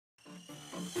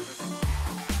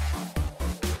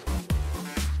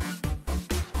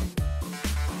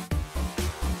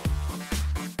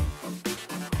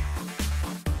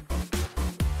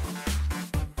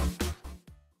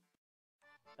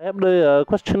I have the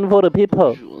question for the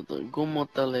people. Comment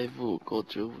allez-vous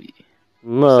aujourd'hui?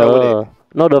 No,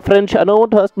 the French. I don't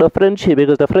want to ask the Frenchie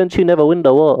because the Frenchie never win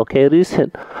the war. Okay,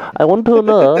 listen. I want to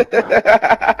know.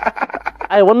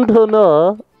 I want to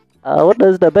know what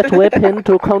is the best weapon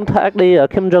to contact the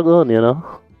Kim Jong-un, you know?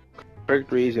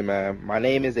 Perfect reason, man. My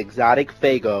name is Exotic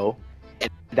Fago,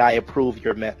 and I approve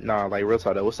your Nah, like real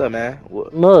talk though. What's up, man?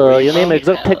 No, your name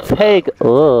Exotic Fag.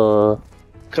 Oh.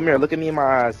 Come here, look at me in my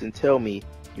eyes and tell me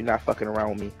you're not fucking around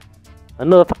with me. I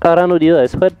know fuck around with you, I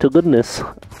swear to goodness.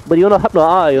 But you don't have no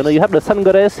eye, you know, you have the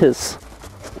sunglasses.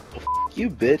 F you,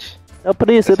 bitch. Oh,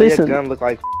 please, Your listen. gun look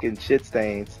like fucking shit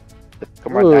stains.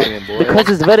 Come on, diamond, boy. Because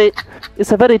it's a very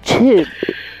cheap.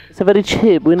 It's a very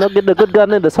cheap. We not get the good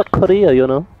gun in the South Korea, you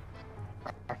know.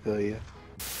 I feel you.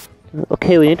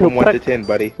 Okay, we need to From 1 to 10,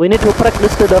 buddy. We need to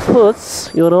practice the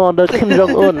first, you know, on the Kim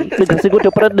Jong-un because we got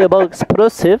to practice about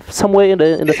explosive somewhere in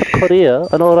the South Korea.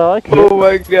 And alright. Oh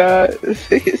my god,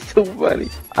 this is so funny.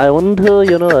 I want to,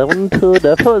 you know,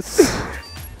 the first.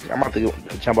 I'm about to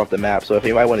jump off the map, so if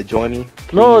anybody want to join me,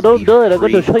 no, don't do it. I'm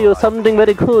going to show you something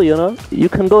very cool, you know. You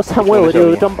can go somewhere where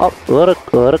you jump up.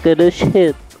 Look at this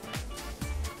shit.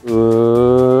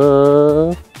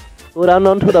 Go down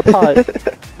onto the pipe.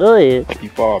 Do it. Hope you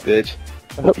fall, bitch.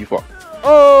 Hope you fall.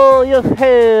 Oh, your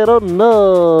head! Oh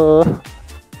no!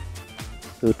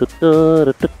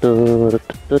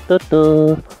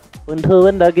 Winter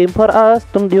win the game for us,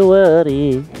 don't you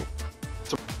worry.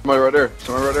 Somebody right there.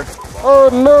 Somebody right there. Oh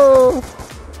no!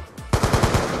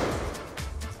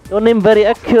 Your name very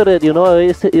accurate, you know.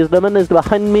 Is the man is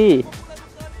behind me.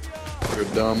 You're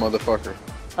a dumb motherfucker.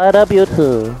 I love you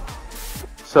too.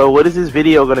 So what is this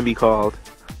video gonna be called?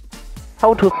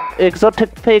 How to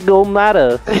exotic fake don't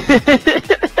matter.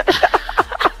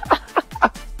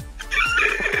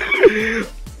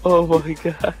 Oh my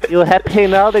god. You happy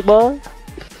now, big boy?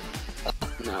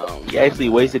 No. He actually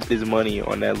wasted his money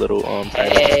on that little title.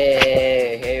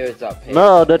 Hey, what's up? Hey,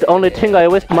 No, the only thing I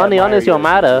waste money on is your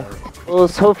matter. Oh,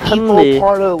 so funny. EFO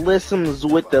part of listens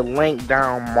with the link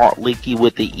down, Mark Leakey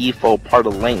with the EFO part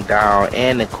of link down,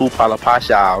 and the Kupala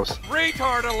Pashas.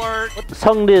 Retard alert! What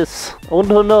song this? I want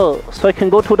to know so I can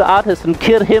go to the artist and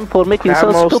kill him for making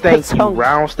so stupid song.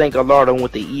 Round stank alarm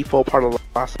with the EFO part of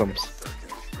blossoms.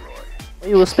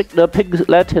 You speak the pig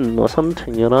Latin or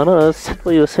something, you know? That's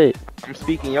what you say. I'm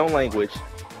speaking your language.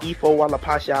 EFO Walla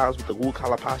Pashas with the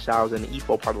Wukala Pashas and the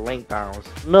EFO part of link downs.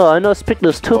 No, I know speak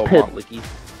the stupid.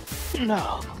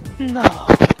 No,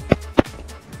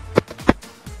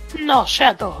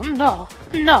 Shadow, no.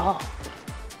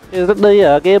 Is it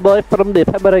the gay boy from the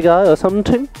Pepper guy or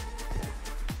something?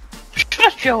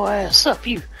 Shut your ass up,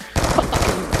 you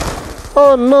fucking...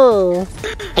 Oh no!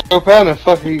 So how the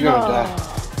fuck are you gonna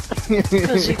die?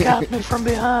 Because you got me from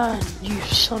behind, you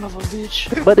son of a bitch.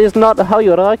 But it's not how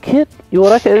you like it. You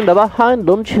like it in the behind,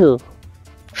 don't you?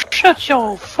 Shut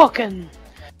your fucking...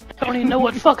 Don't even know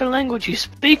what fucking language you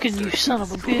speaking, you son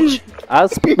of a bitch. I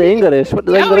speak the English. What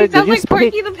language did you speak?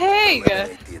 Porky the Pig.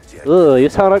 Oh, you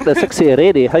sound like the sexy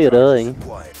lady. How you doing?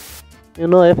 You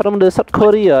know, I'm from the South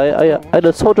Korea. I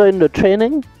the soldier in the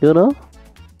training. You know.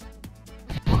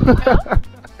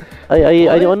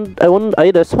 I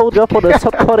the soldier for the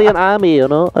South Korean army. You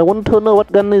know. I want to know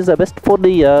what gun is the best for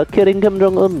the killing Kim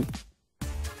Jong-un.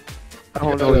 I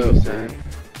don't know what you're saying.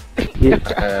 Yeah.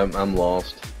 I'm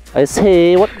lost. I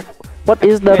say what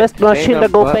is the best machine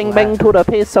that go bang bang to the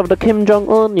face of the Kim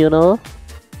Jong-un, you know?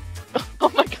 Oh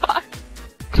my god.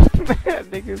 That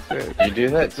nigga said. You do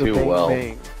that too bang, well.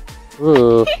 Bang.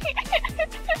 Ooh.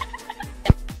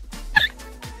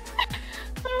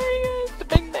 The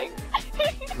bang bang.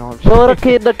 No,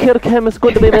 Okay, the kill cam is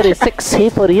going to be very sexy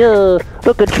for you.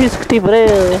 Look at 360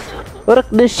 there. Look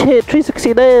this shit,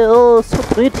 360 there. Oh, so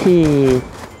pretty.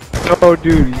 Oh,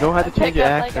 dude, you don't have to change your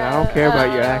Pick up accent. like I don't care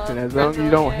about your a, accent as long as you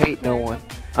don't hate no one.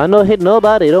 I don't hate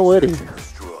nobody, don't worry.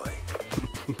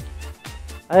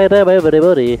 I love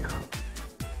everybody.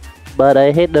 But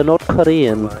I hate the North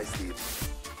Korean.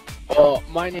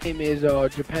 My name is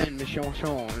Japan Mission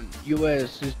Sean.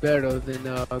 US is better than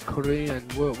Korean.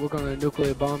 We're gonna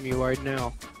nuclear bomb you right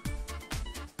now.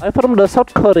 I'm from the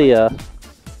South Korea.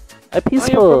 I'm I am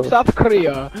peaceful. from South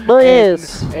Korea. Oh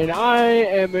yes. And I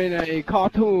am in a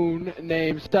cartoon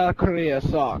named South Korea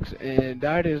Socks, and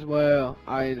that is where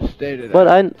I stated But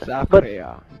South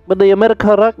Korea. But the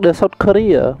America rock the South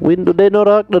Korea. They don't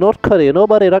rock the North Korea.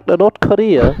 Nobody rock the North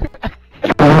Korea.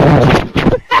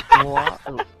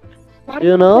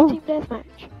 You know?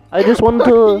 I just want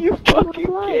to. You fucking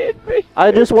kidding me?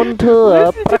 I just want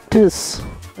to practice.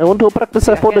 I want to practice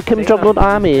for the Kim Jong-un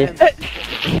army.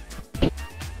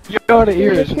 You gotta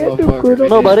hear this motherfucker.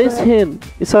 No, but it's him.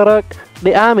 It's a rock.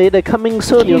 The army, they're coming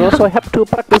soon, you know, so I have to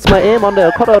practice my aim on their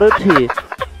authority.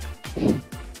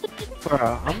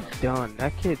 Bro, I'm done.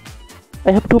 That kid.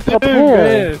 I have to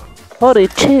prepare. Holy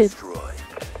shit.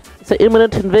 It's an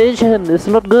imminent invasion. It's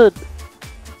not good.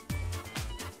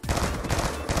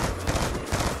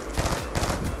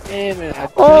 Damn it, I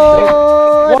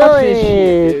Oh, I Watch do this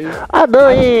shit, it. dude. I do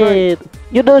it.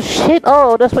 You do shit.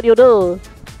 Oh, that's what you do.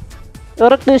 You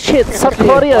wreck this shit. South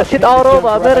Korea, shit all over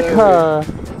America.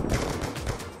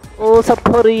 Oh, South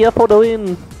Korea for the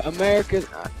win. America's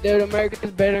better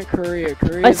than Korea.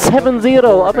 Korea. I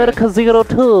 7-0. America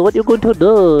 0-2. What you going to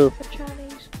do? The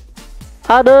Chinese.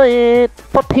 I do it.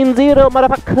 14-0,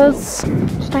 motherfuckers.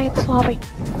 Stay in the lobby.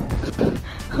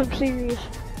 I'm serious.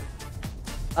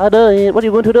 I do it. What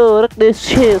you going to do? Wreck this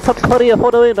shit. South Korea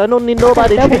for the win. I don't need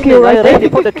nobody Double changing. kill right I there. ready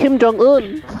for the Kim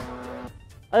Jong-un.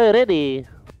 I ready.